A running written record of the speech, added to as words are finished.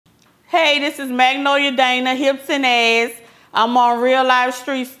Hey, this is Magnolia Dana, hips and ass. I'm on Real Life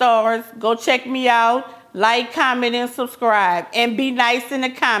Street Stars. Go check me out. Like, comment, and subscribe. And be nice in the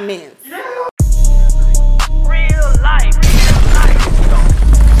comments. Real life.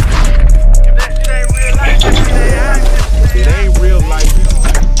 If that shit ain't real life, it ain't real life.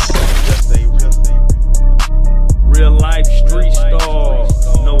 Just ain't real. Real life street stars.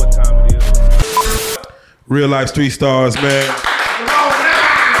 You know what time it is. Real life street stars, man.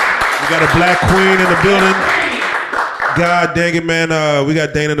 We got a black queen in the building. God dang it, man. We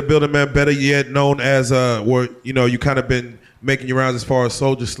got Dana in the building, man. Better yet known as, where, you know, you kind of been making your rounds as far as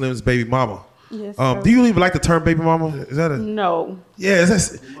Soulja Slim's baby mama. Yes, do you even like the term baby mama? Is that a... No. Yeah,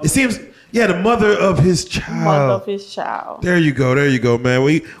 it seems, yeah, the mother of his child. Mother of his child. There you go, man.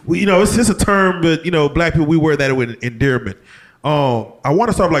 We you know, it's just a term, but, you know, black people, we wear that with endearment. I want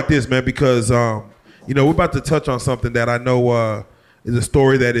to start like this, man, because, you know, we're about to touch on something that I know is a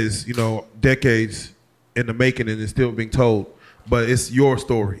story that is, you know, decades in the making and is still being told. But it's your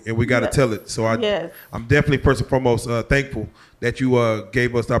story, and we got to tell it. So I'm definitely, first and foremost, thankful that you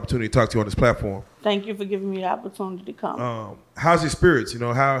gave us the opportunity to talk to you on this platform. Thank you for giving me the opportunity to come. How's your spirits? You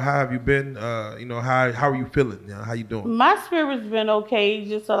know, how have you been? You know, how are you feeling? You know, how you doing? My spirit's been okay.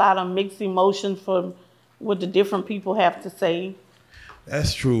 Just a lot of mixed emotions from what the different people have to say.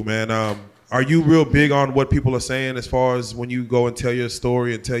 That's true, man. Are you real big on what people are saying as far as when you go and tell your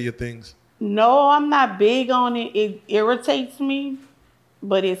story and tell your things? No, I'm not big on it. It irritates me,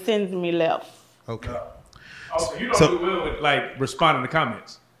 but it sends me left. Okay. So you don't do well with, like, responding to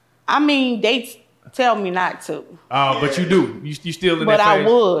comments? I mean, they tell me not to. But you do. You still in but that phase? I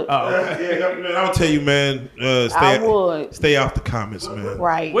would. Yeah, man, I'll tell you, man. Stay off the comments, man.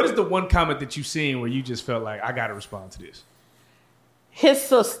 Right. What is the one comment that you've seen where you just felt like, I got to respond to this? His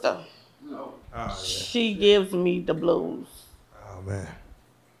sister. No. She gives me the blues. Oh, man.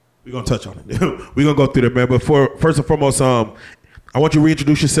 We're going to touch on it. We're going to go through that, man. But first and foremost, I want you to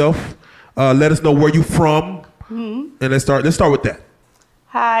reintroduce yourself. Let us know where you from. And let's start with that.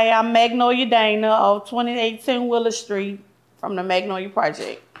 Hi, I'm Magnolia Dana of 2810 Willow Street from the Magnolia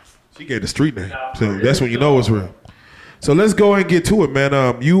Project. She gave the street name. So that's when you know it's real. So let's go and get to it,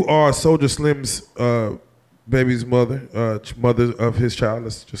 man. You are Soulja Slim's baby's mother, mother of his child.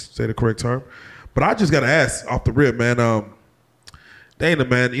 Let's just say the correct term. But I just got to ask off the rip, man. Dana,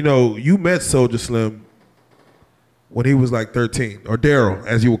 man, you know, you met Soulja Slim when he was like 13, or Daryl,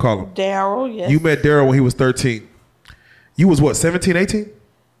 as you would call him. Daryl, yes. You met Daryl when he was 13. You was what, 17, 18?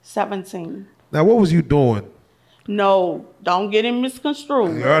 17. Now, what was you doing? No, don't get him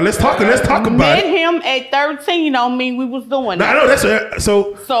misconstrued. All right, let's talk about it. Met him at 13, don't mean we was doing that. I know, that's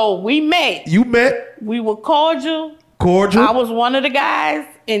so we met. You met? We were cordial. Cordial? I was one of the guys,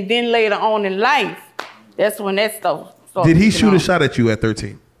 and then later on in life, that's when that stuff started. Did he shoot a shot at you at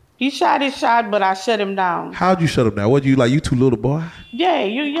 13? He shot his shot, but I shut him down. How'd you shut him down? What, you like, you too little, boy? Yeah,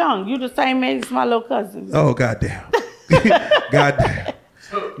 you young. You the same age as my little cousin. Oh, goddamn. Goddamn.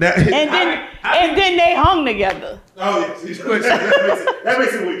 Now, and then they hung together. Oh, that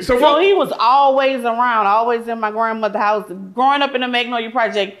makes it weird. So he was always around, always in my grandmother's house. Growing up in the Magnolia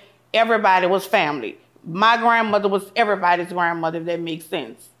Project, everybody was family. My grandmother was everybody's grandmother, if that makes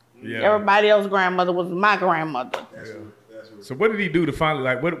sense. Yeah. Everybody else's grandmother was my grandmother. Yeah. So what did he do to finally,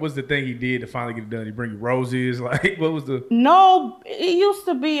 like, what was the thing he did to finally get it done? Did he bring you roses? Like, what was the... No, it used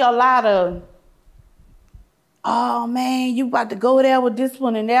to be a lot of, oh, man, you about to go there with this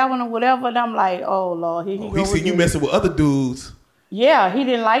one and that one or whatever. And I'm like, oh, Lord, here he goes. He seen you messing with other dudes. Yeah, he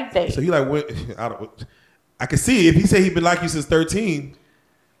didn't like that. So he like, I can see if he said he been like you since 13,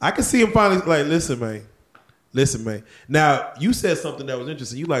 I can see him finally like, listen, man. Now, you said something that was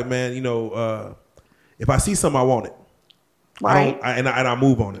interesting. You like, man, you know, if I see something, I want it. Right. I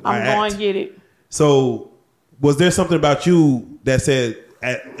move on it. I'm going to get it. So was there something about you that said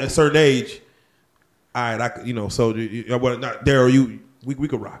at a certain age, all right, you know, so not Daryl, we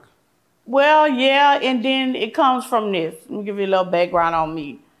could rock? Well, yeah, and then it comes from this. Let me give you a little background on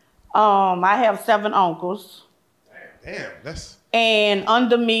me. I have 7 uncles. Damn, that's... And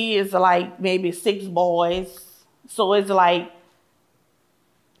under me is like maybe 6 boys. So it's like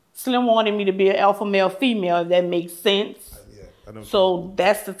Slim wanted me to be an alpha male female, if that makes sense. I know. So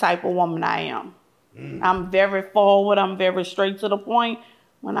that's the type of woman I am. I'm very forward. I'm very straight to the point.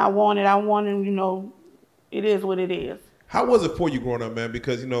 When I want it, you know, it is what it is. How was it for you growing up, man?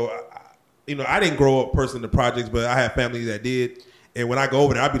 Because, you know, I didn't grow up personally in the projects, but I have family that did. And when I go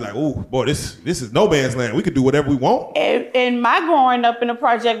over there, I'd be like, oh, boy, this is no man's land. We could do whatever we want. And my growing up in the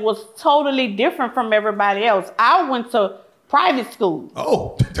project was totally different from everybody else. I went to private school.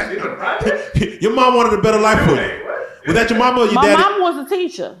 Oh, your mom wanted a better life for you. Was that your mama or your My daddy? mom was a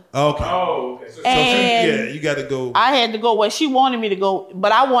teacher. Okay. Oh, okay. And you got to go. I had to go where she wanted me to go,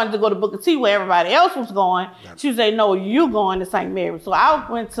 but I wanted to go to Booker T where everybody else was going. She said, no, you going to St. Mary's. So I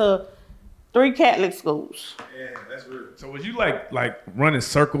went to 3 Catholic schools. Yeah, that's real. So was you like running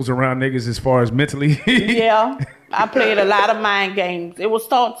circles around niggas as far as mentally? Yeah, I played a lot of mind games. It was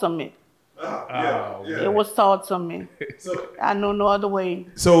taught to me. It was taught to me. So, I know no other way.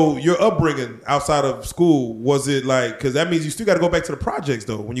 so your upbringing outside of school, was it like, because that means you still got to go back to the projects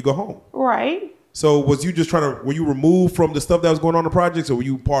though when you go home. Right. So was you just were you removed from the stuff that was going on in the projects, or were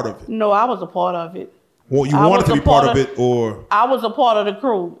you part of it? No, I was a part of it. Well, you I wanted was to a be part part of of- it, or I was a part of the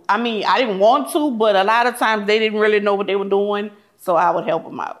crew. I mean, I didn't want to, but a lot of times they didn't really know what they were doing, so I would help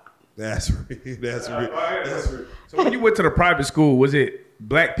them out. that's real. That's real. That's real. So when you went to the private school, was it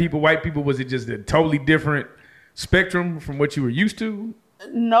black people, white people? Was it just a totally different spectrum from what you were used to?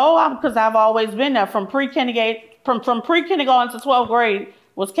 No, because I've always been there from pre-kindergarten, from pre-kindergarten to 12th grade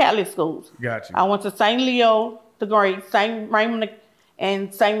was Catholic schools. Gotcha. I went to St. Leo the Great, St. Raymond,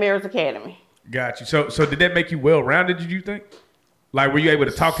 and St. Mary's Academy. Got you. So did that make you well-rounded, did you think? Like, were you able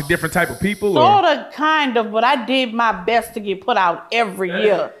to talk to different type of people? Sort Or? of, kind of, but I did my best to get put out every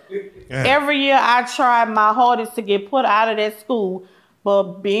year. Every year I tried my hardest to get put out of that school.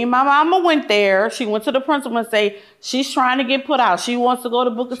 But being my mama went there, she went to the principal and say, she's trying to get put out. She wants to go to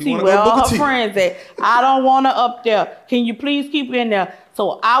Booker T wanna where go to all Booker her T. friends at. I don't want her up there. Can you please keep her in there?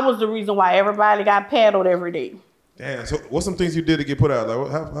 So I was the reason why everybody got paddled every day. Damn. So what's some things you did to get put out?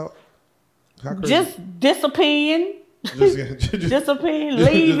 Like how crazy? Just disappearing, just disappearing,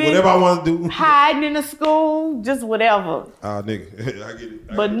 just leaving, whatever I want to do. hiding in the school, just whatever. Ah, nigga, I get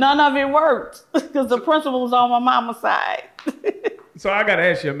it. But none of it worked because the principal was on my mama's side. So I got to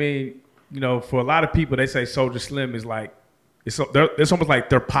ask you, I mean, you know, for a lot of people, they say Soulja Slim is like, it's almost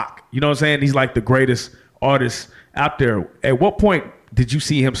like their Pac. You know what I'm saying? He's like the greatest artist out there. At what point did you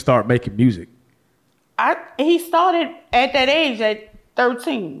see him start making music? He started at that age at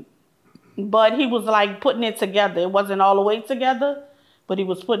 13, but he was like putting it together. It wasn't all the way together, but he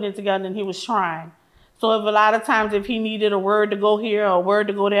was putting it together and he was trying. So if a lot of times if he needed a word to go here or a word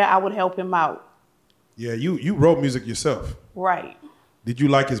to go there, I would help him out. Yeah, you wrote music yourself. Right. Did you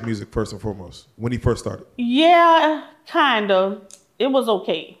like his music first and foremost when he first started? Yeah, kind of. It was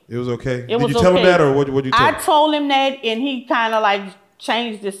okay. It was okay. It Did was you tell him okay. that, or what you tell I him? told him that, and he kind of like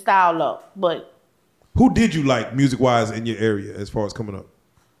changed his style up. But Who did you like music wise in your area as far as coming up?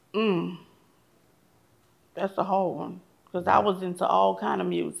 that's a whole one because I was into all kind of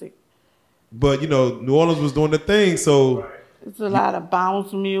music. But you know, New Orleans was doing the thing, so It's a lot of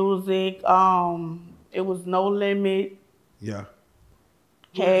bounce music. It was No Limit, yeah,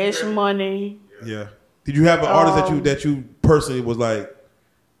 Cash Money. yeah. Did you have an artist that you personally was like,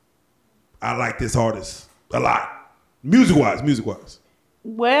 I like this artist a lot, music wise?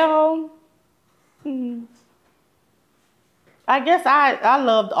 Well, I guess I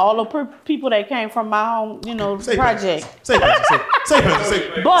loved all the people that came from my home, project. Say Pastor.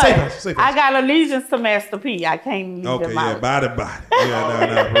 But I got allegiance to Master P. I can't leave Okay, him yeah, out. body.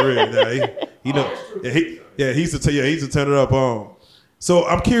 Yeah, no, for real. Nah, he know. Yeah, he used to turn it up on. So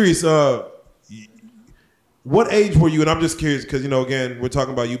I'm curious, what age were you? And I'm just curious because again, we're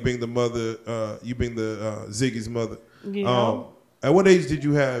talking about you being the mother, you being the Ziggy's mother. Yeah. At what age did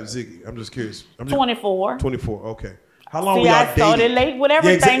you have Ziggy? I'm just curious. 24. 24. Okay. How long See, were y'all I started dating? late with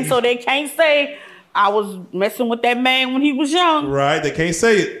everything, exactly. so they can't say I was messing with that man when he was young. Right, they can't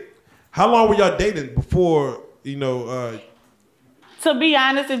say it. How long were y'all dating before To be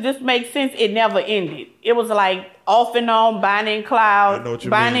honest, it just makes sense. It never ended. It was like off and on, Bonnie and Clyde. I know what you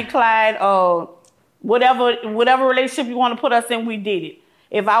Bonnie mean. and Clyde, whatever relationship you want to put us in, we did it.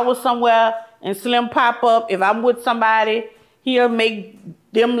 If I was somewhere and Slim pop up, if I'm with somebody, he'll make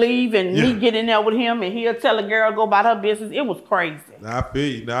them leave and me get in there with him, and he'll tell a girl go about her business. It was crazy. Nah, I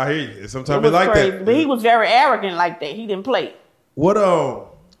feel you. Nah, I hear you. It Sometimes was they like crazy. that. But he was very arrogant like that. He didn't play. What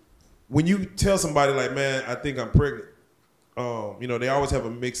when you tell somebody like, man, I think I'm pregnant, they always have a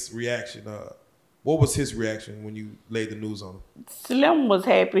mixed reaction. What was his reaction when you laid the news on him? Slim was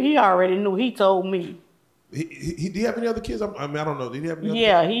happy. He already knew. He told me. Did he have any other kids? I don't know. Did he have any other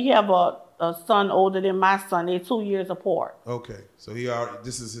Yeah, he have a son older than my son. They're 2 years apart. Okay. So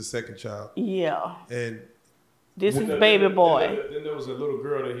this is his second child. Yeah. And This is baby boy. Then there was a little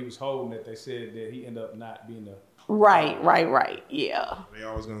girl that he was holding that they said that he ended up not being a... Right. Yeah. they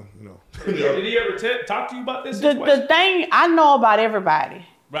always gonna, Did he ever talk to you about this The thing, I know about everybody.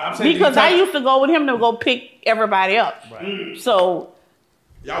 Right, I'm saying, Because I used to go with him to go pick everybody up. Right. So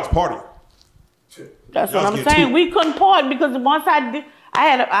y'all was partying. that's Y'all what was I'm getting saying. to it. We couldn't part because once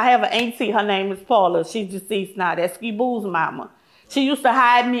I have an auntie, her name is Paula. She's deceased now. That's Ski Boo's mama. She used to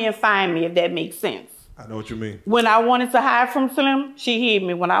hide me and find me, if that makes sense. I know what you mean. When I wanted to hide from Slim, she hid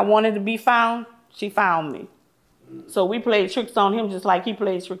me. When I wanted to be found, she found me. So we played tricks on him just like he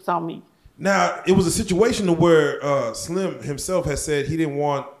played tricks on me. Now, it was a situation where Slim himself has said he didn't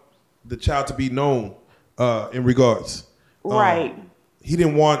want the child to be known in regards. Right. He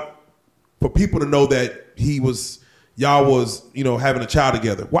didn't want for people to know that y'all was, having a child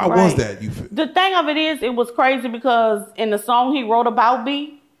together. Why was that? The thing of it is, it was crazy because in the song he wrote about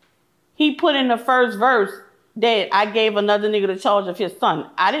me, he put in the first verse that I gave another nigga the charge of his son.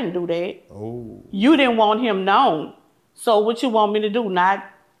 I didn't do that. Oh. You didn't want him known. So what you want me to do? Not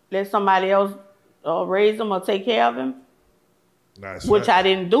let somebody else raise him or take care of him? Nice. Which I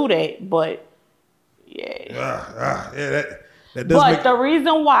didn't do that, but yeah. That does the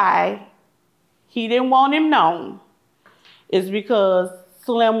reason why he didn't want him known is because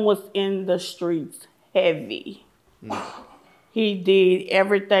Slim was in the streets heavy. He did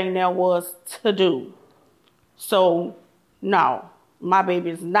everything there was to do. So, no, my baby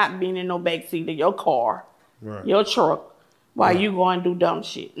is not being in no backseat of your car, your truck, while you go and do dumb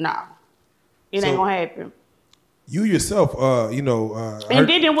shit. Nah, it ain't gonna happen. You yourself, and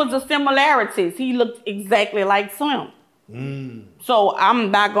then it was the similarities. He looked exactly like Slim. So I'm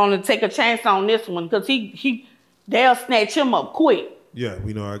not gonna take a chance on this one because they'll snatch him up quick. Yeah,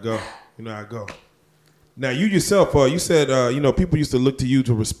 we know how I go. Now you yourself, you said people used to look to you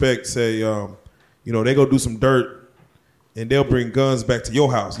to respect. Say, they go do some dirt, and they'll bring guns back to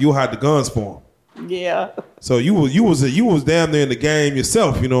your house. You'll hide the guns for them. Yeah. So you was damn there in the game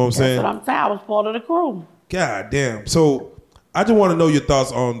yourself. You know what I'm saying? That's what I'm saying. I was part of the crew. God damn. So I just want to know your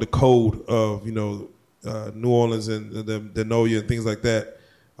thoughts on the code of New Orleans and the Magnolia and things like that.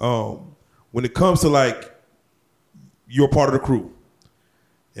 When it comes to like you're part of the crew,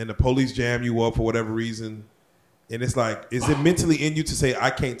 and the police jam you up for whatever reason, and it's like, is it mentally in you to say I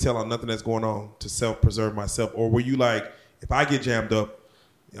can't tell on nothing that's going on to self-preserve myself, or were you like, if I get jammed up,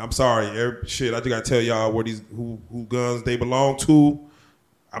 I'm sorry, I just gotta tell y'all where who guns they belong to.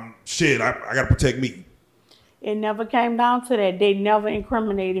 I gotta protect me. It never came down to that. They never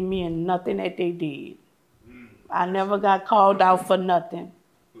incriminated me in nothing that they did. I never got called out for nothing.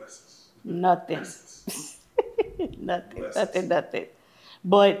 Nothing. Nothing.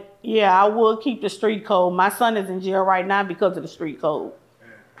 But yeah, I would keep the street code. My son is in jail right now because of the street code.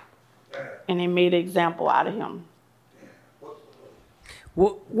 And they made an example out of him.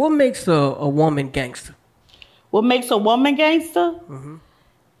 What makes a woman gangster? What makes a woman gangster? Mm-hmm.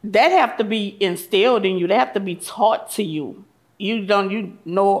 That have to be instilled in you. That have to be taught to you.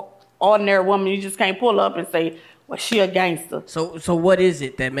 Ordinary woman, you just can't pull up and say, well, she a gangster. So what is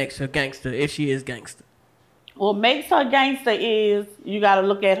it that makes her gangster if she is gangster? What makes her gangster is you got to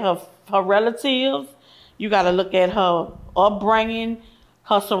look at her relatives. You got to look at her upbringing,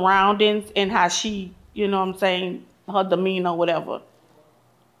 her surroundings, and how she, her demeanor, whatever.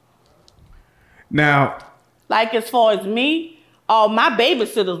 Now, like as far as me, all my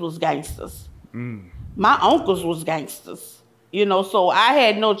babysitters was gangsters. My uncles was gangsters. So I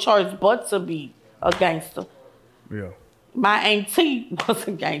had no choice but to be a gangster. Yeah. My auntie was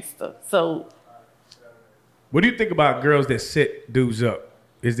a gangster. So what do you think about girls that set dudes up?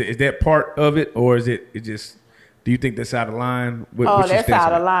 Is that part of it, or is it just? Do you think that's out of line? That's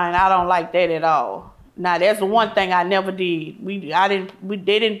out of line. I don't like that at all. Now that's the one thing I never did. They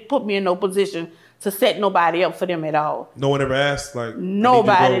didn't put me in no position to set nobody up for them at all. No one ever asked, like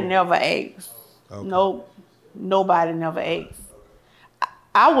nobody never asked. Okay. Nope, nobody never asked.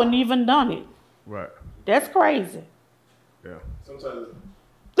 I wouldn't even done it. Right. That's crazy. Yeah.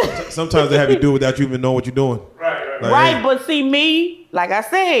 Sometimes they have you do it without you even know what you're doing. Right, but see me, like I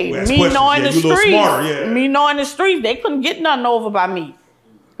said, knowing the streets, they couldn't get nothing over by me.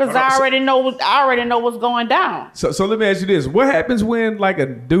 Because I already know what's going down. So let me ask you this. What happens when like a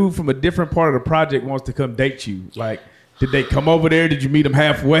dude from a different part of the project wants to come date you? Like, did they come over there? Did you meet them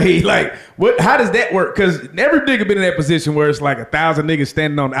halfway? Like, how does that work? Because every nigga been in that position where it's like 1,000 niggas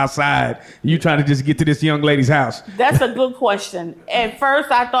standing on the outside and you trying to just get to this young lady's house. That's a good question. At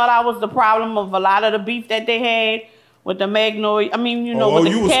first, I thought I was the problem of a lot of the beef that they had with the Magnolia. I mean, with the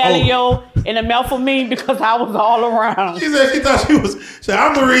Calio and the Methamphetamine because I was all around. She said she thought she was.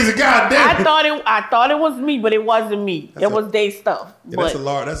 I'm the reason. God damn it. I thought it was me, but it wasn't me. It was their stuff. Yeah,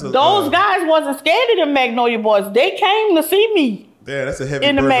 those guys wasn't scared of them Magnolia boys. They came to see me. Yeah, that's a heavy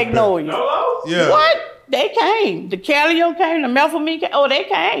in the burden. Magnolia. Yeah. What? They came. The Calio came. The Metformin came. Oh, they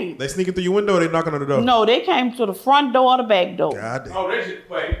came. They sneaking through your window or they knocking on the door? No, they came to the front door or the back door. God damn. Oh, they just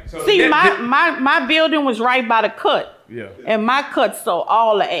wait. So See, my building was right by the cut. Yeah. And my cut saw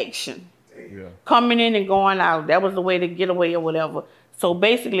all the action. Yeah. Coming in and going out. That was the way to get away or whatever. So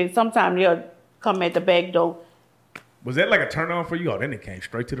basically, sometimes they'll come at the back door. Was that like a turn on for you? Oh, then it came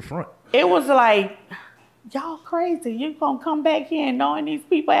straight to the front. It was like, y'all crazy. You gonna come back here and knowing these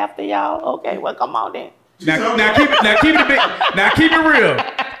people after y'all? Okay, well, come on then. Now keep it real.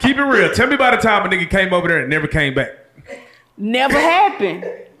 Keep it real. Tell me about the time a nigga came over there and never came back. Never happened.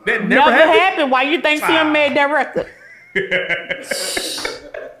 That Never happened. Why you think Slim made that record?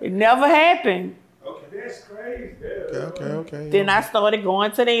 It never happened. Okay, that's crazy. Okay. Then I started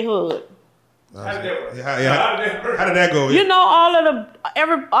going to their hood. How did that work? How did that go? You know, all of the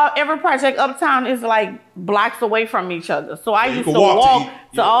every project uptown is like blocks away from each other. So I used can to walk walk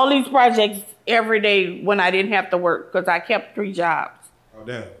to to all these projects every day when I didn't have to work because I kept 3 jobs Oh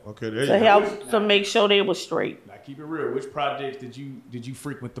damn. Okay, there to you go. help to make sure they were straight. Now keep it real. Which projects did you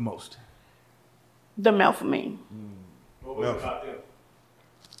frequent the most? The Metformin. What was it about them?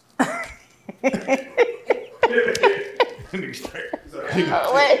 Nigga straight.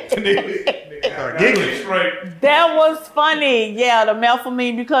 Nigga straight. That was funny. Yeah, the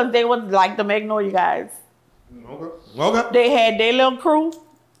Metformin because they was like the Magnolia guys. Okay. They had their little crew.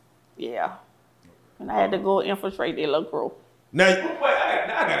 Yeah. And I had to go infiltrate their little crew. Now, Wait,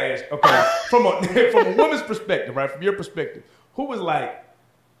 I gotta ask. Okay, from a woman's perspective, right? From your perspective, who was like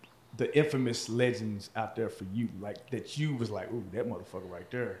the infamous legends out there for you, like that you was like, ooh, that motherfucker right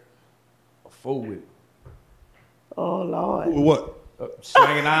there, a fool with Oh Lord. what?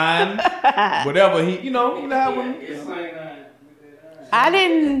 slanging iron, whatever he, you know how women. I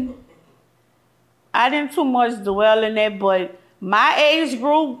didn't too much dwell in that, but my age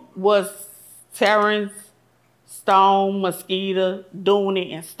group was Terrence, Stone, Mosquito,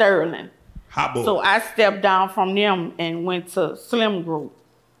 Dooney, and Sterling. Hot boy. So I stepped down from them and went to Slim Group.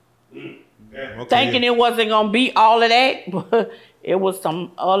 Okay, Thinking it wasn't gonna be all of that, but it was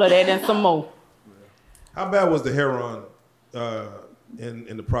all of that and some more. How bad was the heroin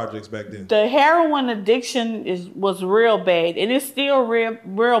in the projects back then? The heroin addiction was real bad, and it's still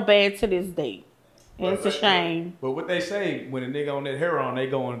real bad to this day. And it's a shame. But what they say when a nigga on that heroin, they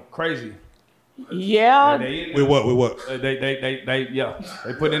going crazy. Yeah. With what?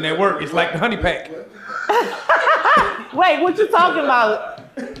 They put in their work. It's like the honey pack. Wait, what you talking about?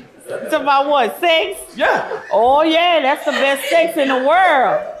 It's about what? Sex? Yeah. Oh yeah, that's the best sex in the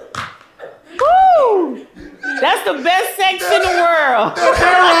world. Woo! That's the best sex in the world.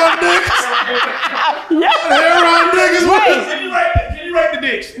 Heroin niggas. Heroin niggas. Wait. Can you rate the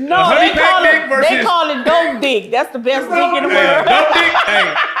dicks? No, they call it dope dick. That's the best dick in the world. Dope dick.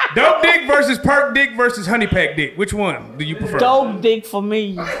 Hey, dope dick versus perk dick versus honey pack dick. Which one do you prefer? Dope dick for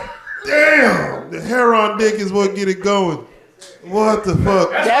me. Damn, the heroin dick is what get it going. What the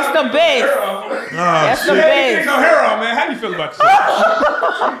fuck? That's the best. That's the Ain't best. no heroin, man. How you feel about yourself?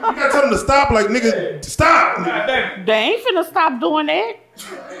 You gotta tell them to stop, like nigga, stop. God damn. They ain't finna stop doing that.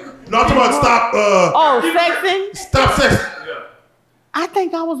 No, I'm talking about stop. Oh, sexing? Stop sex. I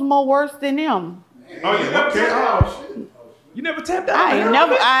think I was more worse than them. Oh, you never Okay. tapped out? You never tapped out?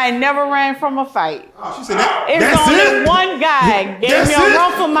 I ain't never ran from a fight. She said that. It's That's only it. one guy gave That's me a it?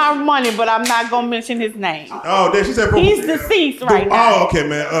 run for my money, but I'm not gonna mention his name. Oh, then she said. He's deceased right now. Oh, okay,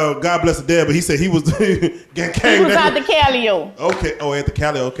 man. God bless the dead, but he said he was He was out the Calio. Okay. Oh, at the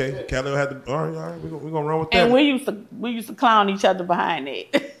Cali. Okay. Cali had the. All right. We're gonna run with that. And we used to clown each other behind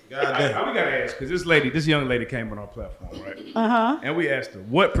it. God damn. We gotta ask, because this young lady came on our platform, right? Uh-huh. And we asked her,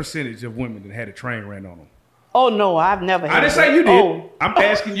 what percentage of women that had a train ran on them? Oh no, I've never had I didn't that. say you did. Oh. I'm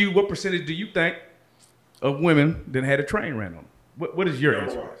asking you, what percentage do you think of women that had a train ran on them? What is your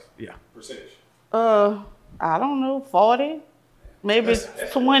answer? Yeah. I don't know, 40, maybe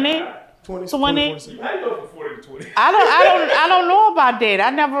 20. 20. How you go from 40 to 20? I don't know about that. I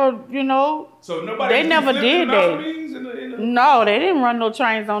never, So nobody. They never did that. that. No, they didn't run no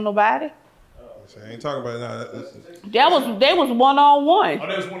trains on nobody. I ain't talking about it now. They was one-on-one. Oh,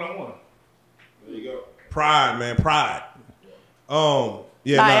 that was one-on-one. There you go. Pride, man. Pride.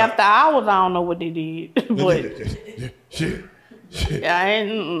 Yeah. Now, after hours, I don't know what they did. But Shit. yeah, I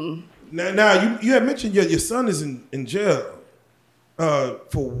ain't. Now you had mentioned your son is in jail.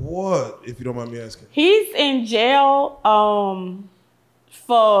 For what, if you don't mind me asking? He's in jail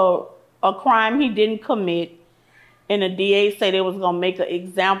for a crime he didn't commit. And the DA said they was going to make an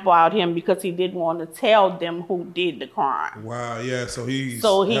example out of him because he didn't want to tell them who did the crime. Wow, yeah. So he He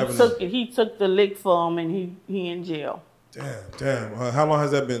took the lick for him and he in jail. Damn. How long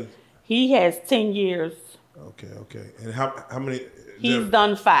has that been? He has 10 years. Okay. And how many? He's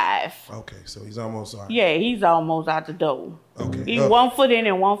done 5. Okay, so he's almost out. Yeah, he's almost out the door. Okay. He's 1 foot in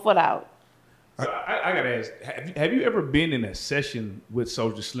and 1 foot out. So I gotta ask: have you ever been in a session with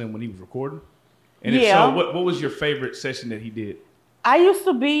Soulja Slim when he was recording? And if so, what was your favorite session that he did? I used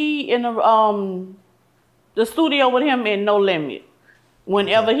to be in the studio with him in No Limit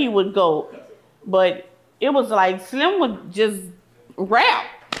whenever he would go, but it was like Slim would just rap.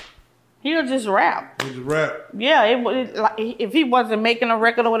 He would just rap. He just rap. Yeah, like if he wasn't making a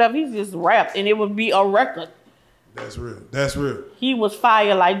record or whatever, he just rapped, and it would be a record. That's real. He was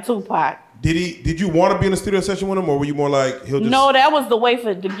fire like Tupac. Did you want to be in a studio session with him, or were you more like he'll just? No, that was the way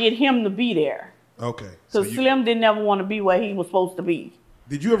to get him to be there. Okay. Because Slim didn't ever want to be where he was supposed to be.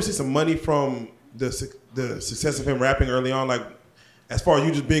 Did you ever see some money from the success of him rapping early on, like as far as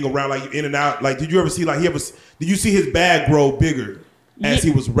you just being around, like in and out? Like, did you ever see did you see his bag grow bigger as he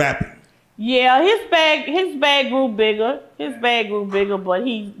was rapping? Yeah, his bag grew bigger. But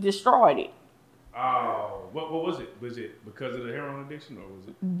he destroyed it. Oh, what was it? Was it because of the heroin addiction, or was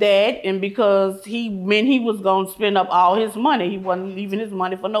it that? And because he was gonna spend up all his money, he wasn't leaving his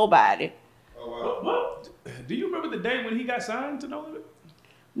money for nobody. Oh, wow. What? Do you remember the day when he got signed to No Limit?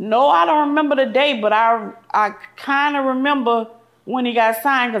 No, I don't remember the day, but I kind of remember when he got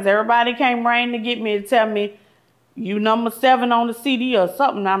signed because everybody came running to get me to tell me, you number 7 on the CD or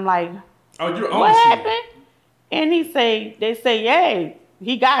something. I'm like, oh, you're on what the CD. happened? And they say, yeah,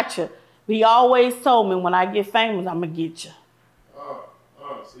 he got you. He always told me, when I get famous, I'm going to get you.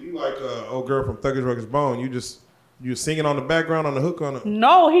 So you like old girl from Thuggish Ruggish Bone. You singing on the background on the hook on it?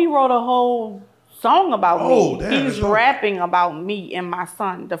 No, he wrote a whole song about me. Damn, He's rapping about me and my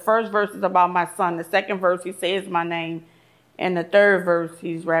son. The first verse is about my son. The second verse, he says my name. And the third verse,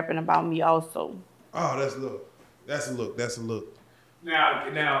 he's rapping about me also. Oh, that's a look.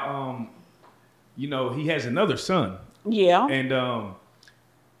 Now, you know, he has another son. Yeah. And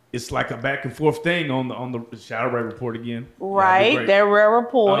it's like a back and forth thing on the Shadow Ray Report again. Right, that Rare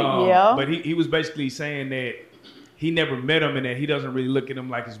Report, yeah. But he was basically saying that he never met him and that he doesn't really look at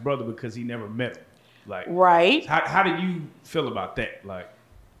him like his brother because he never met him. Like, right. How do you feel about that? Like,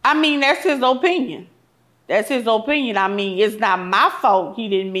 I mean, that's his opinion. I mean, it's not my fault he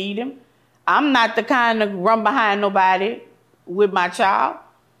didn't meet him. I'm not the kind to run behind nobody with my child.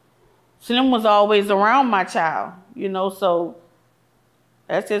 Slim was always around my child, you know, so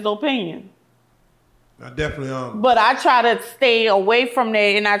that's his opinion. I definitely But I try to stay away from that,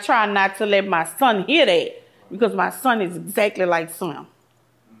 and I try not to let my son hear that because my son is exactly like Slim.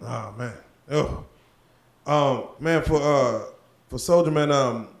 Oh man. Man, for Soulja,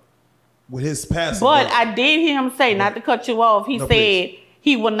 man, with his passing. But I did hear him say, not to cut you off, he said please.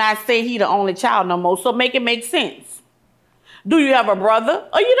 He will not say he the only child no more. So make it make sense. Do you have a brother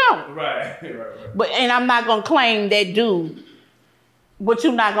or you don't? Right. But and I'm not gonna claim that dude. But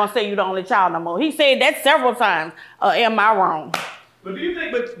you're not gonna say you're the only child no more. He said that several times. Am I wrong? But do you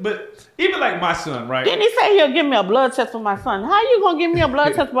think? But even like my son, right? Didn't he say he'll give me a blood test for my son? How you gonna give me a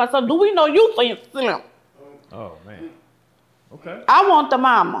blood test for my son? Do we know you for Slim? Oh man. Okay. I want the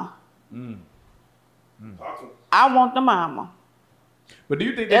mama. I want the mama. But do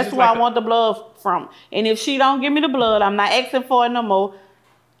you think that's who I want the blood from? And if she don't give me the blood, I'm not asking for it no more.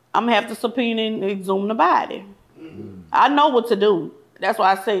 I'm gonna have to subpoena and exhume the body. I know what to do. That's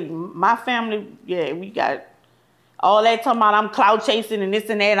why I say my family, yeah, we got all that talking about I'm clout chasing and this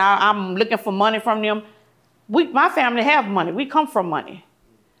and that. I'm looking for money from them. My family have money. We come from money.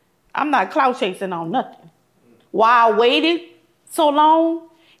 I'm not clout chasing on nothing. Why I waited so long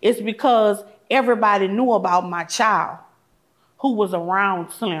is because everybody knew about my child who was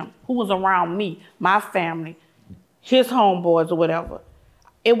around Slim, who was around me, my family, his homeboys or whatever.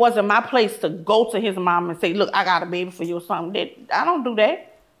 It wasn't my place to go to his mom and say, look, I got a baby for you or something. I don't do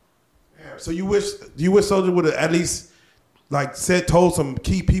that. Yeah, so do you wish Soulja would have at least told some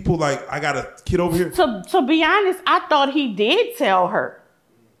key people, like, I got a kid over here? To be honest, I thought he did tell her.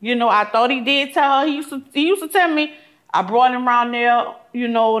 You know, I thought he did tell her. He used to tell me, I brought him around there, you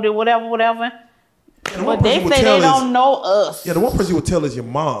know, the whatever. But they say they don't know us. Yeah, the one person you would tell is your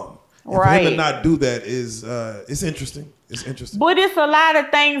mom. And right. For him to not do that is, it's interesting. It's interesting. But it's a lot of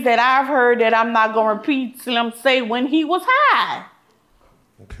things that I've heard that I'm not going to repeat Slim say when he was high.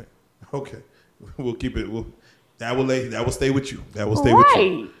 Okay. We'll keep it. That will stay with you. That will stay with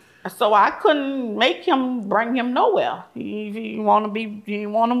you. Right. So I couldn't make him bring him nowhere. He didn't want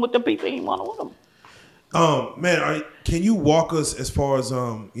him with the people. He didn't want him with them. Man, can you walk us as far as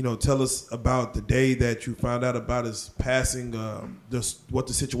tell us about the day that you found out about his passing? Just what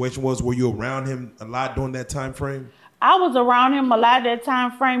the situation was. Were you around him a lot during that time frame? I was around him a lot that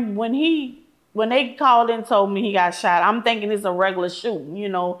time frame when they called and told me he got shot. I'm thinking it's a regular shooting, you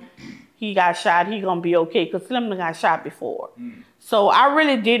know. He got shot, he gonna be okay, because Slim done got shot before. So I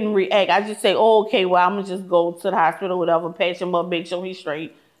really didn't react. I just say, oh, okay, well, I'm gonna just go to the hospital, whatever, patch him up, make sure he's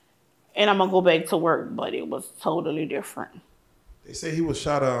straight, and I'm gonna go back to work. But it was totally different. They say he was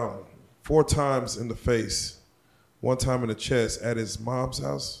shot 4 times in the face, 1 time in the chest at his mom's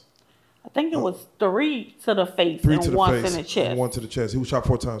house. I think it was 3 to the face 3 and to the once face in the chest. and 1 to the chest. He was shot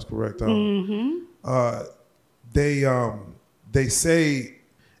 4 times, correct? They say,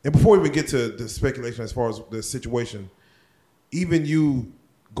 and before we even get to the speculation as far as the situation, even you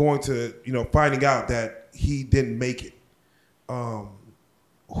going to, you know, finding out that he didn't make it,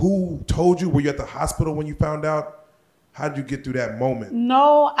 who told you? Were you at the hospital when you found out? How did you get through that moment?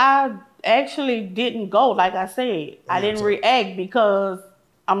 No, I actually didn't go. Like I said, I didn't react because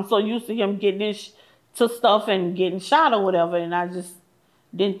I'm so used to him getting into stuff and getting shot or whatever, and I just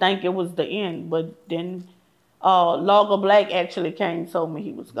didn't think it was the end. But then Logger Black actually came and told me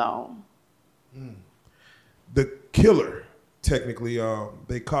he was gone. The killer, technically,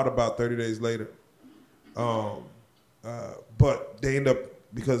 they caught about 30 days later. But they end up,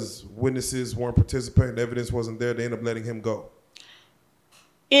 because witnesses weren't participating, evidence wasn't there, they end up letting him go.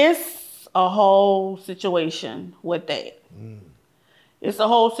 It's a whole situation with that. It's a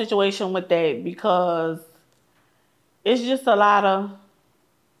whole situation with that because it's just a lot of,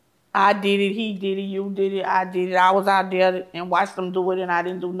 I did it, he did it, you did it, I did it. I was out there and watched them do it and I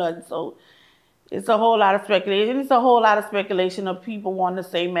didn't do nothing. So it's a whole lot of speculation. It's a whole lot of speculation of people wanting to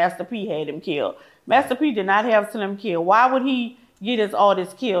say Master P had him killed. Master P did not have Slim killed. Why would he get his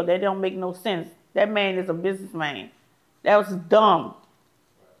artist killed? That don't make no sense. That man is a businessman. That was dumb.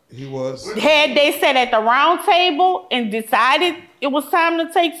 He was. Had they sat at the round table and decided it was time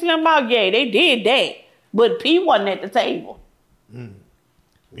to take Slim out, yeah, they did that. But P wasn't at the table. When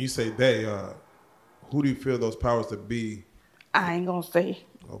you say they, who do you feel those powers to be? I ain't gonna say.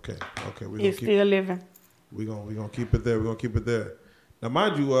 Okay. He's still living. We're gonna keep it there. Now,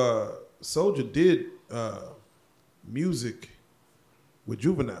 mind you, Soulja did music with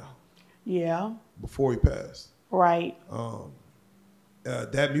Juvenile. Yeah. Before he passed. Right.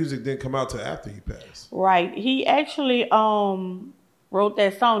 That music didn't come out till after he passed. Right. He actually wrote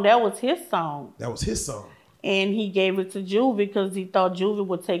that song. That was his song. That was his song. And he gave it to Juvie because he thought Juvie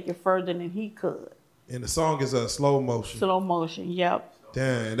would take it further than he could. And the song is slow motion. Slow motion, yep.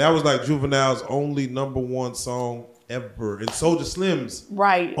 Damn, that was like Juvenile's only #1 song ever. And Soulja Slim's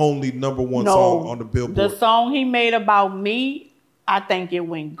only #1 song on the Billboard. The song he made about me, I think it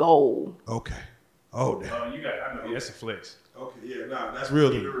went gold. Okay. Oh, damn. I know, that's a flex. Okay, yeah, that's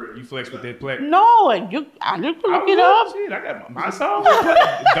real. You flex with that play. No, I just look it up. Shit, I got my song.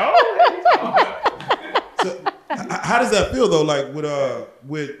 So, how does that feel though? Like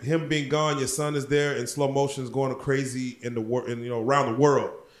with him being gone, your son is there, and slow motion is going crazy in the around the world.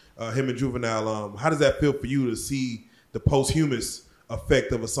 Him and Juvenile. How does that feel for you to see the posthumous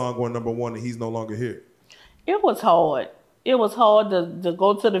effect of a song going #1 and he's no longer here? It was hard. It was hard to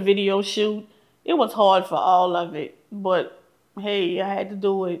go to the video shoot. It was hard for all of it, but hey, I had to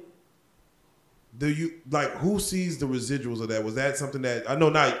do it. Do you who sees the residuals of that? Was that something that I know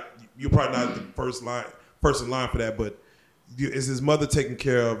you're probably not the first in line for that, but is his mother taken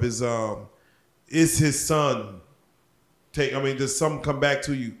care of? Is his son does something come back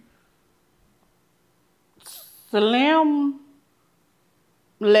to you? Slim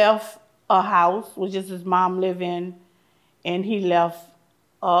left a house, which is his mom live in, and he left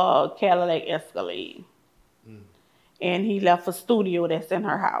a Cadillac Escalade. And he left a studio that's in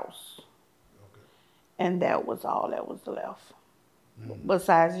her house. Okay. And that was all that was left.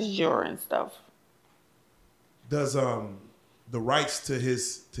 Besides his jewelry and stuff. Does the rights to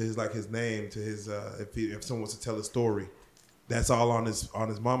his name, to his if someone wants to tell a story, that's all on his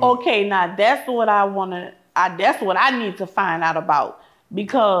mama? Okay, now that's what that's what I need to find out about,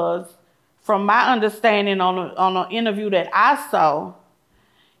 because from my understanding on an interview that I saw,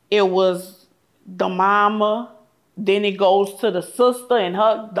 it was the mama, then it goes to the sister and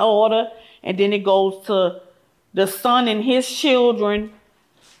her daughter, and then it goes to the son and his children.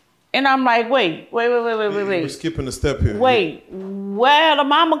 And I'm like, wait. We're skipping a step here. Wait, where the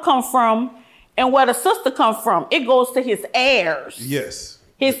mama come from and where the sister come from? It goes to his heirs. Yes.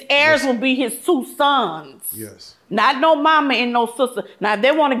 His heirs will be his 2 sons. Yes. Not no mama and no sister. Now, if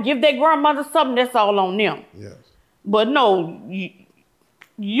they want to give their grandmother something, that's all on them. Yes. But no,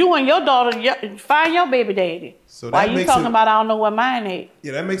 you and your daughter, find your baby daddy. So why you talking about I don't know where mine is?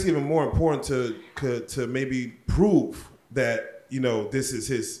 Yeah, that makes it even more important to maybe prove that, this is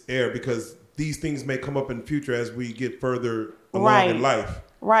his heir, because these things may come up in the future as we get further along in life.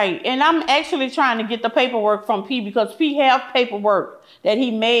 Right. And I'm actually trying to get the paperwork from P because P have paperwork that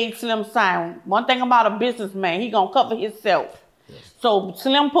he made Slim sign. One thing about a businessman, he gonna cover himself. Yes. So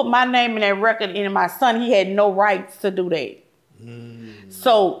Slim put my name in that record, and my son, he had no rights to do that.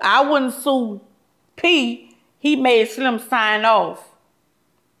 So I wouldn't sue P. He made Slim sign off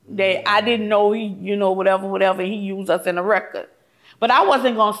that I didn't know he, whatever, he used us in the record. But I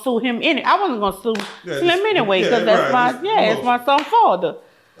wasn't gonna sue him I wasn't gonna sue Slim anyway, because it's my son's father.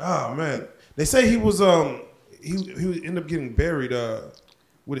 Oh man. They say he was he ended up getting buried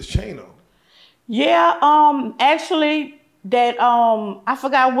with his chain on. Yeah, actually that I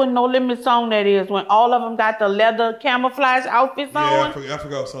forgot what No Limit song that is, when all of them got the leather camouflage outfits on. Yeah, I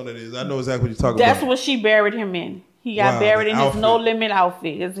forgot what song that is. I know exactly what you're talking about. That's what she buried him in. He got buried in his No Limit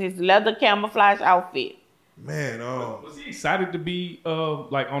outfit. His leather camouflage outfit. Man, was he excited to be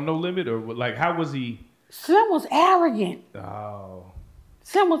like on No Limit, or like how was he? Slim was arrogant. Oh.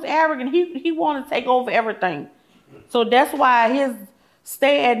 Slim was arrogant. He wanted to take over everything. So that's why his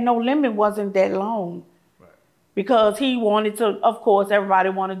stay at No Limit wasn't that long. Right. Because he wanted to, of course, everybody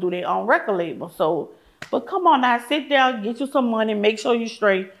want to do their own record label. So, but come on now, sit down, get you some money, make sure you're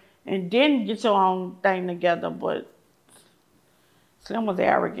straight, and then get your own thing together. But Slim was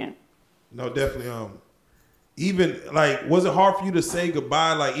arrogant. No, definitely. Even like, was it hard for you to say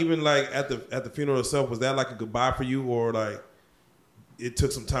goodbye? Like, even like at the funeral itself, was that like a goodbye for you, or like it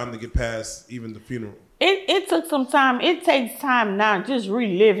took some time to get past even the funeral? It took some time. It takes time now, just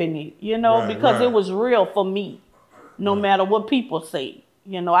reliving it, because it was real for me. No matter what people say,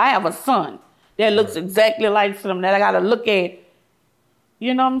 I have a son that looks exactly like Slim that I got to look at.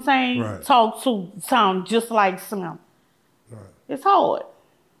 You know what I'm saying? Right. Talk to, sound just like Slim. Right. It's hard.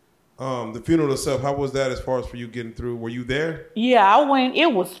 The funeral itself, how was that as far as for you getting through? Were you there? Yeah, I went.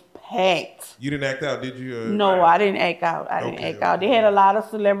 It was packed. You didn't act out, did you? No, I didn't act out. I didn't act out. They had a lot of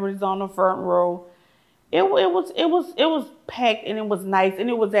celebrities on the front row. It was packed, and it was nice, and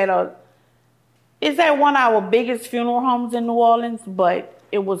it was it's at one of our biggest funeral homes in New Orleans, but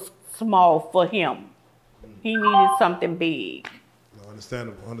it was small for him. He needed something big. No,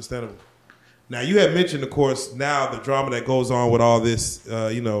 understandable. Now, you had mentioned, of course, now the drama that goes on with all this, now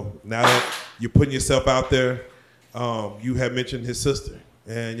that you're putting yourself out there, you had mentioned his sister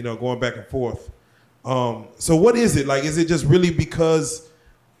and, going back and forth. So what is it? Like, is it just really because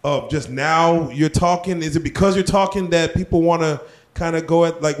of just now you're talking? Is it because you're talking that people want to kind of go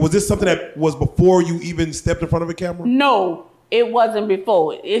at, like, was this something that was before you even stepped in front of a camera? No, it wasn't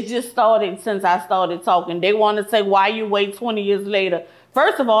before. It just started since I started talking. They want to say, why you wait 20 years later?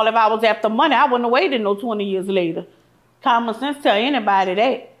 First of all, if I was after money, I wouldn't have waited no 20 years later. Common sense tell anybody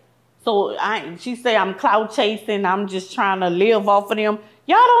that. So she say I'm clout chasing. I'm just trying to live off of them.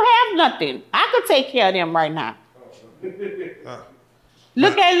 Y'all don't have nothing. I could take care of them right now.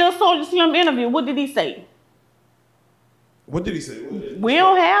 Look at Lil Soulja Slim interview. What did he say? What did he say? We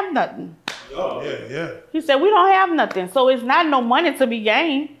don't have nothing. Oh, yeah. He said we don't have nothing. So it's not no money to be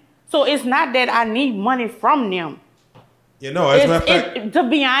gained. So it's not that I need money from them. As a matter of fact, to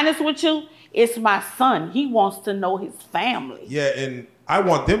be honest with you, it's my son. He wants to know his family. Yeah, and I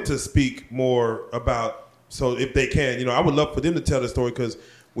want them to speak more about, so if they can, I would love for them to tell the story, because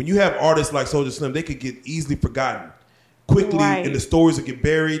when you have artists like Soulja Slim, they could get easily forgotten quickly, and the stories will get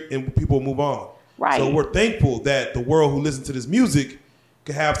buried and people will move on. Right. So we're thankful that the world who listens to this music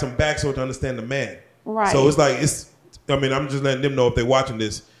could have some backstory to understand the man. Right. So it's like, I'm just letting them know if they're watching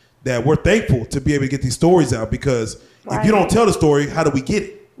this, that we're thankful to be able to get these stories out, because if you don't tell the story, how do we get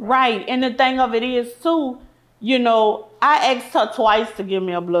it? Right. And the thing of it is, too, I asked her twice to give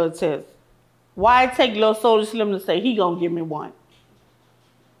me a blood test. Why take Lil Soulja Slim to say he gonna give me one?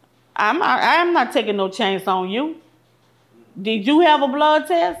 I'm not taking no chance on you. Did you have a blood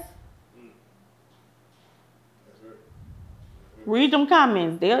test? Read them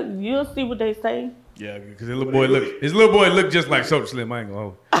comments. You'll see what they say. Yeah, because his little boy look just like Soulja Slim. I ain't gonna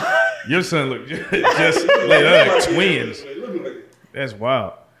hold. Your son look just like twins. That's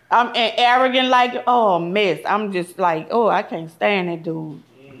wild. I'm arrogant like, mess. I'm just like, I can't stand that dude.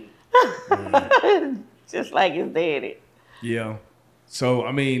 Just like his daddy. Yeah. So,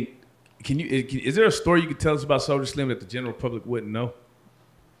 is there a story you could tell us about Soulja Slim that the general public wouldn't know?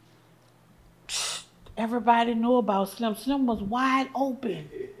 Everybody knew about Slim. Slim was wide open.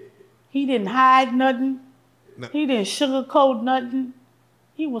 He didn't hide nothing. No. He didn't sugarcoat nothing.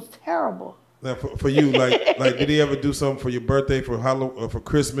 He was terrible. Now, for you, like, did he ever do something for your birthday, for Halloween, for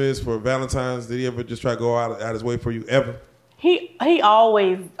Christmas, for Valentine's? Did he ever just try to go out his way for you ever? He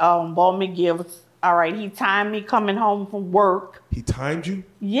always bought me gifts. All right, he timed me coming home from work. He timed you?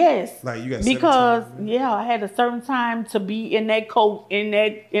 Yes. Like you got because 17, yeah, I had a certain time to be in that coat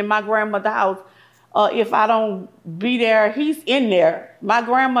in my grandmother's house. If I don't be there, he's in there. My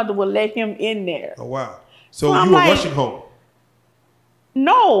grandmother would let him in there. Oh wow! So I'm you were like, rushing home?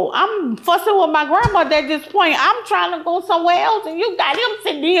 No, I'm fussing with my grandmother at this point. I'm trying to go somewhere else, and you got him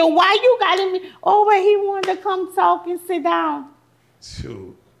sitting here. Why you got him? Oh, but he wanted to come talk and sit down.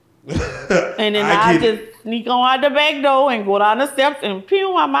 Shoot. And then I just sneak on out the back door and go down the steps and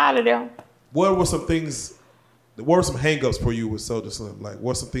pew, I'm out of there. What were some things? What were some hang-ups for you with Soulja Slim? Like,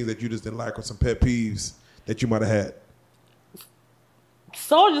 what some things that you just didn't like, or some pet peeves that you might have had?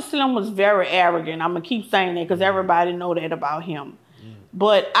 Soulja Slim was very arrogant. I'm gonna keep saying that because everybody know that about him.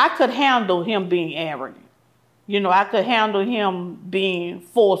 But I could handle him being arrogant. You know, I could handle him being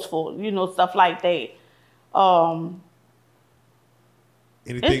forceful. You know, stuff like that.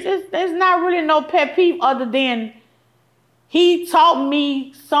 There's not really no pet peeve other than he taught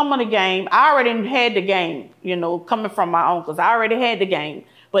me some of the game. I already had the game, you know, coming from my uncles. I already had the game.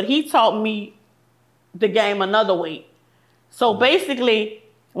 But he taught me the game another way. So basically,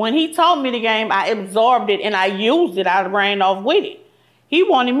 when he taught me the game, I absorbed it and I used it. I ran off with it. He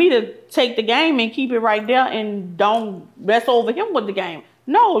wanted me to take the game and keep it right there and don't mess over him with the game.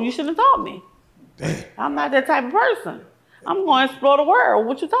 No, you shouldn't have taught me. Damn. I'm not that type of person. I'm going to explore the world.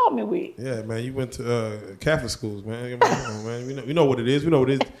 What you taught me with? Yeah, man, you went to Catholic schools, man. Come on, man. We know what it is. We know what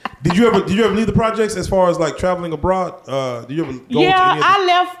it is. Did you ever leave the projects as far as like traveling abroad? Did you ever go? Yeah, I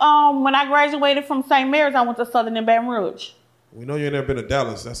left when I graduated from St. Mary's. I went to Southern in Baton Rouge. We know you ain't never been to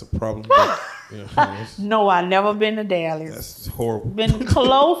Dallas. That's a problem. But, no, I never been to Dallas. That's horrible. Been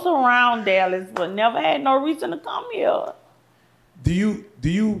close around Dallas, but never had no reason to come here. Do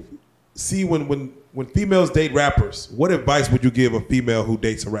you see when females date rappers, what advice would you give a female who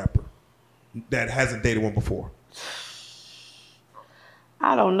dates a rapper that hasn't dated one before?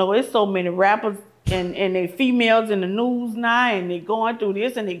 I don't know. It's so many rappers and they females in the news now, and they going through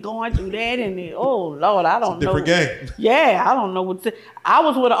this and they going through that, and they, oh Lord, I don't know. Different game. Yeah, I don't know what to. I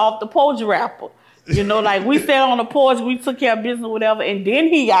was with an off the porch rapper. You know, like we sat on the porch, we took care of business, whatever, and then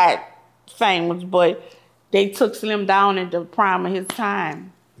he got famous, but they took Slim down at the prime of his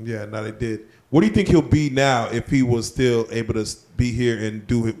time. Yeah, no, they did. What do you think he'll be now if he was still able to be here and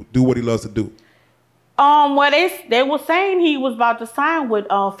do what he loves to do? Well, they were saying he was about to sign with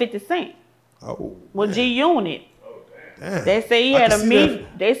 50 Cent. Oh, with G Unit. Oh, damn. They say he had a meeting.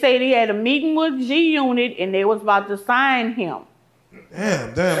 They say he had a meeting with G Unit, and they was about to sign him.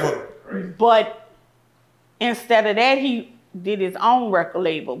 Damn. But instead of that, he did his own record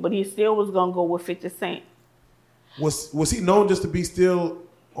label, but he still was gonna go with 50 Cent. Was he known just to be still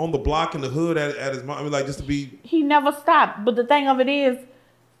on the block in the hood at his mom? I mean, like just to be. He never stopped. But the thing of it is,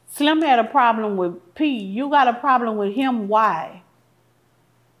 Slim had a problem with P. You got a problem with him. Why?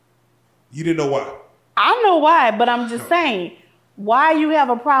 You didn't know why? I know why, but I'm just saying, why you have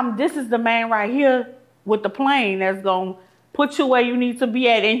a problem? This is the man right here with the plane that's going to put you where you need to be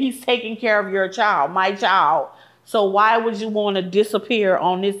at, and he's taking care of your child, my child. So why would you want to disappear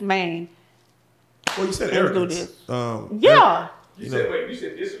on this man? Well, you said arrogance. Yeah. You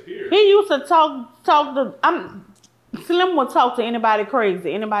said disappear. He used to talk to, Slim would talk to anybody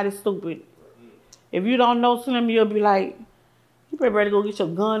crazy, anybody stupid. If you don't know Slim, you'll be like, you better go get your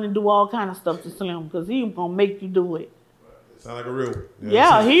gun and do all kind of stuff to Slim, because he's going to make you do it. Sound like a real one.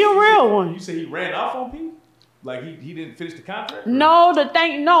 Yeah, he a real one. You say he ran off on P? Like he didn't finish the contract? No,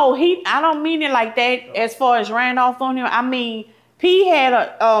 I don't mean it like that as far as ran off on him. I mean, P had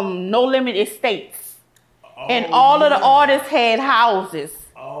a No Limit Estates. And all of the artists had houses.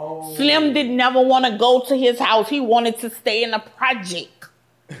 Oh. Slim did never want to go to his house. He wanted to stay in the project.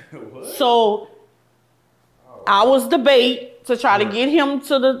 So I was the bait to try to get him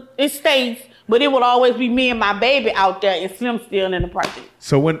to the estates, but it would always be me and my baby out there, and Slim still in the project.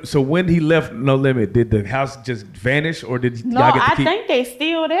 So when he left No Limit, did the house just vanish, or did y'all get to keep? I think they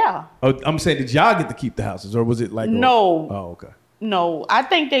still there. Oh, I'm saying, did y'all get to keep the houses, or was it like no? Oh, okay. No, I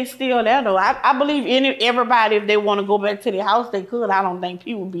think they still there though. I believe everybody, if they want to go back to their house, they could. I don't think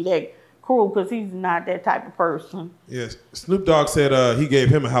P would be that cruel because he's not that type of person. Yes, Snoop Dogg said he gave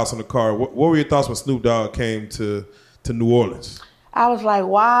him a house on the car. What were your thoughts when Snoop Dogg came to New Orleans? I was like,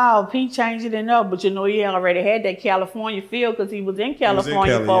 wow, P changed it up. But you know, he already had that California feel because he was in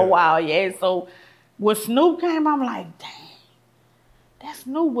California for a while. Yeah, so when Snoop came, I'm like, dang, that's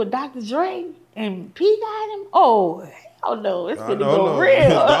Snoop with Dr. Dre and P got him? Oh, hell no, it's finna go real.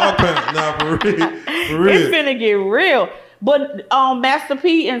 Nah, for real. It's finna get real. But Master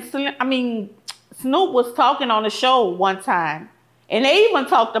P and Snoop was talking on the show one time. And they even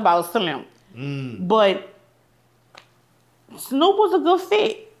talked about Slim. But Snoop was a good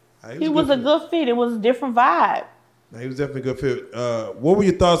fit. He was a good fit. It was a different vibe. He was definitely a good fit. What were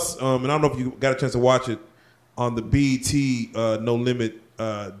your thoughts? And I don't know if you got a chance to watch it on the BET No Limit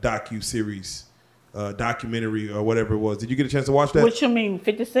docu-series, documentary or whatever it was. Did you get a chance to watch that? What you mean,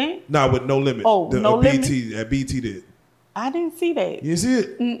 50 Cent? No, with No Limit. Oh, No Limit? BET did. I didn't see that. You didn't see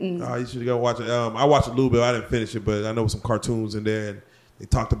it? Oh, you should go watch it. I watched a little bit. I didn't finish it, but I know some cartoons in there, and they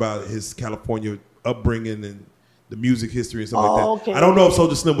talked about his California upbringing and the music history and stuff like that. Okay. I don't know if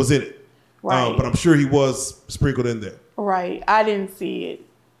Soulja Slim was in it, Right. but I'm sure he was sprinkled in there. Right. I didn't see it.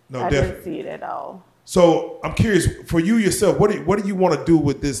 No, I definitely. didn't see it at all. So I'm curious for you yourself. What do you want to do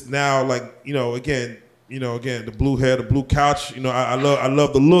with this now? Like again, the blue hair, the blue couch. I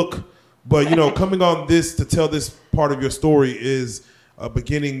love the look, but coming on this to tell this part of your story is a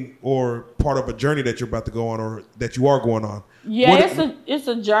beginning or part of a journey that you're about to go on or that you are going on. Yeah, it's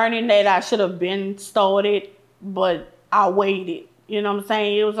a journey that I should have been started, but I waited. You know what I'm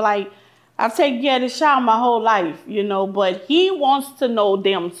saying? It was like I've taken care of this child my whole life, but he wants to know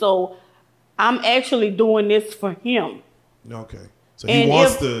them, so I'm actually doing this for him. Okay. So he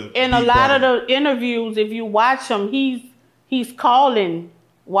wants to. In a lot of the interviews, if you watch him, he's calling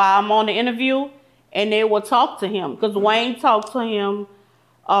while I'm on the interview, and they will talk to him because Wayne talked to him.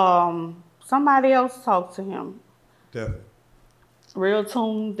 Somebody else talked to him. Definitely. Real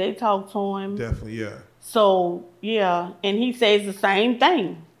Tunes, they talk to him. Definitely, yeah. So yeah, and he says the same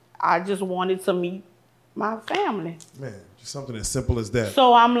thing. I just wanted to meet my family. Man, just something as simple as that.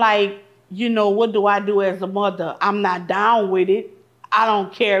 So I'm like, what do I do as a mother? I'm not down with it. I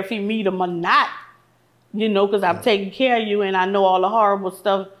don't care if he meet him or not, because I've taken care of you and I know all the horrible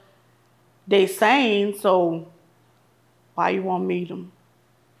stuff they saying. So why you want to meet him?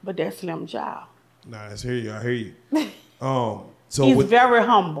 But that's Slim Child. Nah, I hear you. So he's very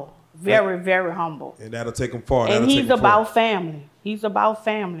humble, very, very humble. And that'll take him far. And he's about family. He's about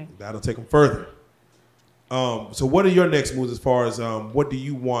family. That'll take him further. So what are your next moves as far as what do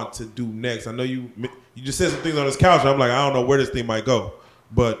you want to do next? I know you just said some things on this couch. And I'm like, I don't know where this thing might go,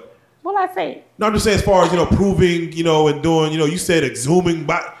 but what I say? No, I'm just saying as far as proving, and doing, you said exhuming.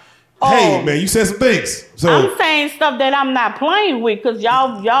 Hey, man, you said some things. So I'm saying stuff that I'm not playing with because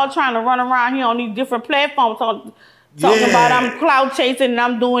y'all trying to run around here on these different platforms talking about I'm cloud chasing and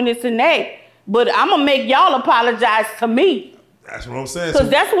I'm doing this and that. But I'm gonna make y'all apologize to me. That's what I'm saying. Because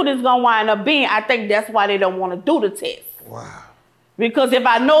that's what it's gonna wind up being. I think that's why they don't want to do the test. Wow. Because if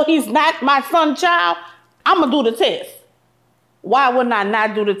I know he's not my son child, I'm gonna do the test. Why wouldn't I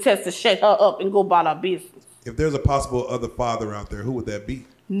not do the test to shut her up and go about our business? If there's a possible other father out there, who would that be?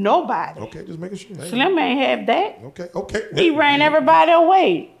 Nobody. Okay, just making sure. Slim ain't have that. Okay. He ran everybody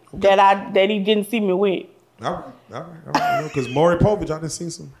away that he didn't see me with. All right. Because Maury Povich, I done seen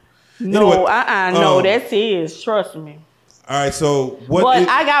some. No, no, that's his. Trust me. All right, so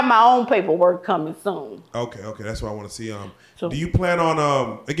I got my own paperwork coming soon. Okay, that's what I want to see. Do you plan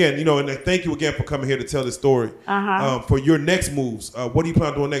on again? And thank you again for coming here to tell this story. For your next moves, what do you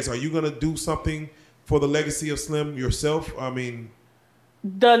plan on doing next? Are you gonna do something for the legacy of Slim yourself? I mean,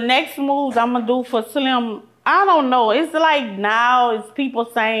 the next moves I'm gonna do for Slim, I don't know. It's like now it's people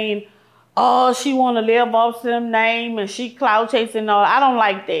saying, "Oh, she want to live off Slim name and she cloud chasing." All I don't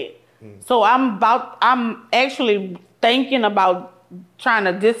like that. So I'm actually thinking about trying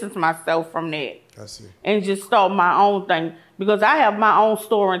to distance myself from that. I see. And just start my own thing because I have my own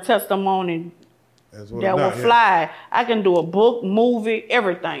story and testimony that will fly. I can do a book, movie,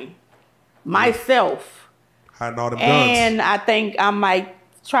 everything myself. Hiding all them guns. And I think I might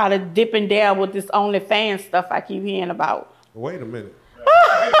try to dip and dab with this OnlyFans stuff I keep hearing about. Wait a minute.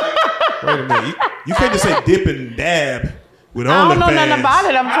 You can't just say dip and dab with OnlyFans. I don't know nothing about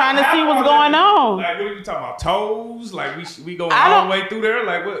it. I'm trying to see what's going on. Like, what are you talking about? Toes? Like, we go all the way through there?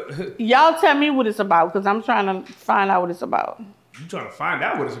 Like, what? Y'all tell me what it's about because I'm trying to find out what it's about. You trying to find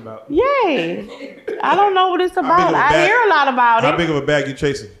out what it's about? Yeah. I don't know what it's about. I hear a lot about it. How big of a bag you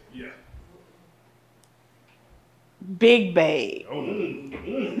chasing? Yeah. Big bag. Oh,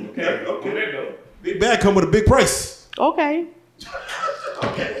 okay. There you go. Big bag come with a big price. Okay.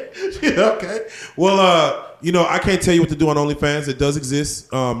 Okay. Well, I can't tell you what to do on OnlyFans. It does exist.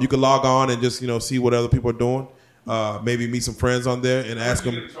 You can log on and just, see what other people are doing. Maybe meet some friends on there and ask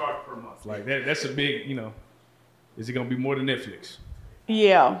them. Charge per month. Like that's a big, is it going to be more than Netflix?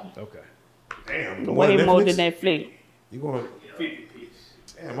 Yeah. Okay. Damn. Way more than Netflix. You going 50 piece.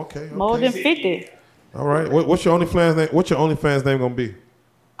 Damn, okay. More than 50. All right. What's your OnlyFans name? What's your OnlyFans name going to be?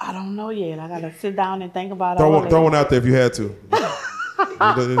 I don't know yet. I got to sit down and think about it. Throw one out there if you had to.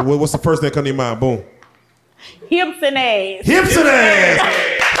 What's the first thing that come to your mind? Boom. Hips and ass. Hips and ass.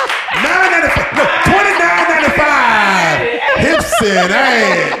 man.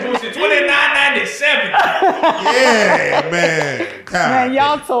 Hey. It was $29.97. Yeah, man. God. Man,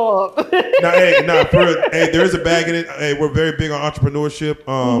 y'all talk. Hey, there is a bag in it. Hey, we're very big on entrepreneurship.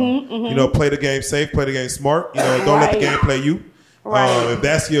 You know, play the game safe, play the game smart. You know, don't let the game play you. Right.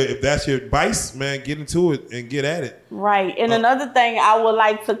 If that's your vice, man, get into it and get at it. Right. And another thing, I would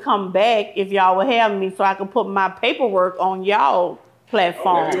like to come back if y'all would have me so I can put my paperwork on y'all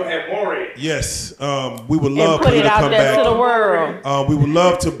platform. We'll have more in. Yes, we would love and put for you it to out come there back. to the world. We would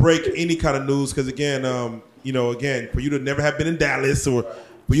love to break any kind of news because again, you know, again, for you to never have been in Dallas or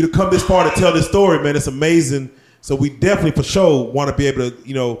for you to come this far to tell this story, man, it's amazing. So we definitely for sure want to be able to,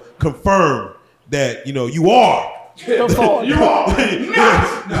 you know, confirm that, you know, you are. You are.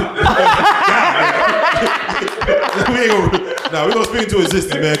 We're gonna speak into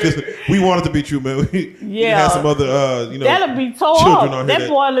existence, man, because we want it to be true, man. We had some other, you know, that'll be tore children up. on here. That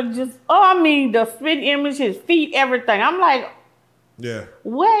boy look just. Oh, I mean, the spit image, his feet, everything. I'm like, yeah.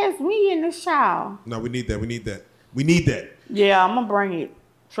 where's me in the shower? No, we need that. We need that. We need that. Yeah, I'm gonna bring it.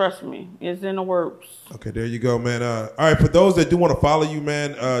 Trust me, it's in the works. Okay, there you go, man. All right, for those that do want to follow you,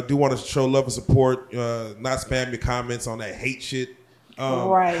 man, do want to show love and support, not spam your comments on that hate shit.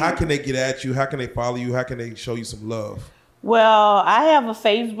 Right. How can they get at you? How can they follow you? How can they show you some love? Well, I have a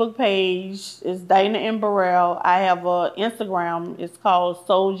Facebook page. It's Dana M. Burrell. I have a Instagram. It's called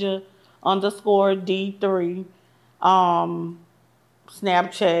Soulja _D3.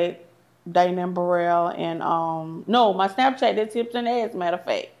 Snapchat, Dana M. Burrell. And no, my Snapchat, that's Hips and Ass, matter of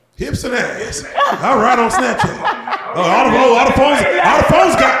fact. Hips and ass. All right, on Snapchat. All the phones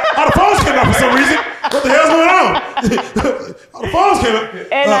came out for some reason. What the hell's going on? All the phones came out.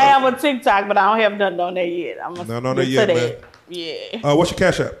 And I have a TikTok, but I don't have nothing on there yet. I'm gonna get to that. Man. Yeah. What's your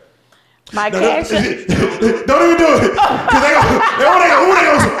Cash App? My Cash App. Don't even do it. Cause they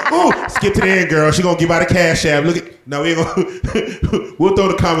go, skip to the end, girl. She gonna give out a Cash App. Look at, no, we ain't gonna. We'll throw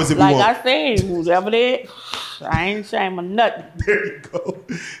the comments if we want. Like I said, whoever that, I ain't ashamed of nothing. There you go.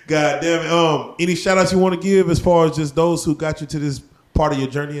 God damn it. Any shout outs you want to give as far as just those who got you to this part of your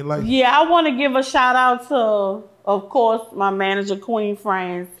journey in life? Yeah, I want to give a shout out to, of course, my manager, Queen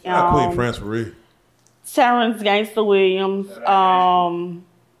France. Queen France for real. Terrence Gangster Williams,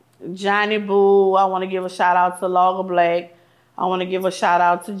 Johnny Boo. I want to give a shout out to Logger Black. I want to give a shout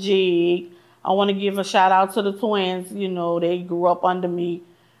out to Jig. I want to give a shout out to the twins. You know, they grew up under me.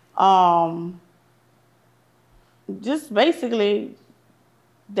 Just basically,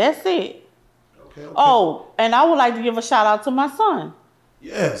 that's it. Okay. Oh, and I would like to give a shout out to my son.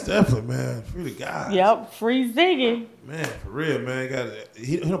 Yes, definitely, man. Free the guy. Yep, free Ziggy. Man, for real, man.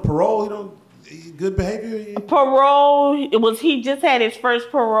 He on parole. Good behavior. Parole. He just had his first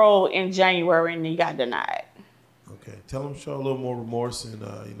parole in January and he got denied. Okay, tell him show a little more remorse and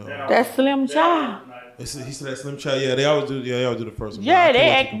you know. That's Slim Child. He said that Slim Child. Yeah, they always do. Yeah, they always do the first one. Yeah, they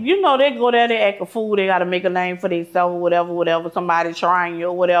act. You know, they go there. They act a fool. They gotta make a name for themselves, whatever. Somebody trying you,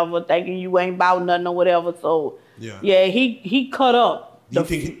 or whatever, thinking you ain't about nothing or whatever. So yeah, he cut up. Do you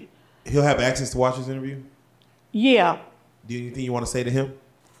think he'll have access to watch this interview? Yeah. Do you anything you want to say to him?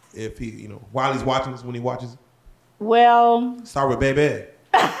 If he, you know, while he's watching this, when he watches it? Well. Start with baby.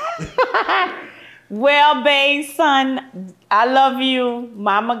 Well, babe, son, I love you.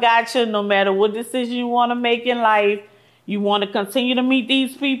 Mama got you. No matter what decision you want to make in life, you want to continue to meet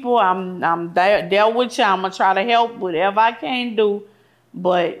these people, I'm there with you. I'm going to try to help whatever I can do.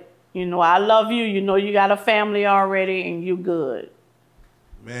 But, you know, I love you. You know you got a family already and you good.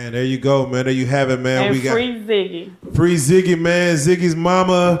 Man, there you go, man. There you have it, man. And we got free Ziggy. Free Ziggy, man. Ziggy's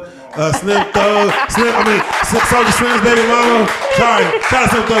mama, Slim Thug, Soulja Slim's baby mama. Sorry, shout out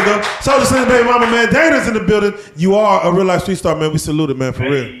Slim Thug, though. Soulja Slim's baby mama, man. Dana's in the building. You are a real life street star, man. We salute it, man, for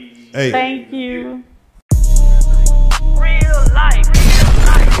real. Hey. Thank you.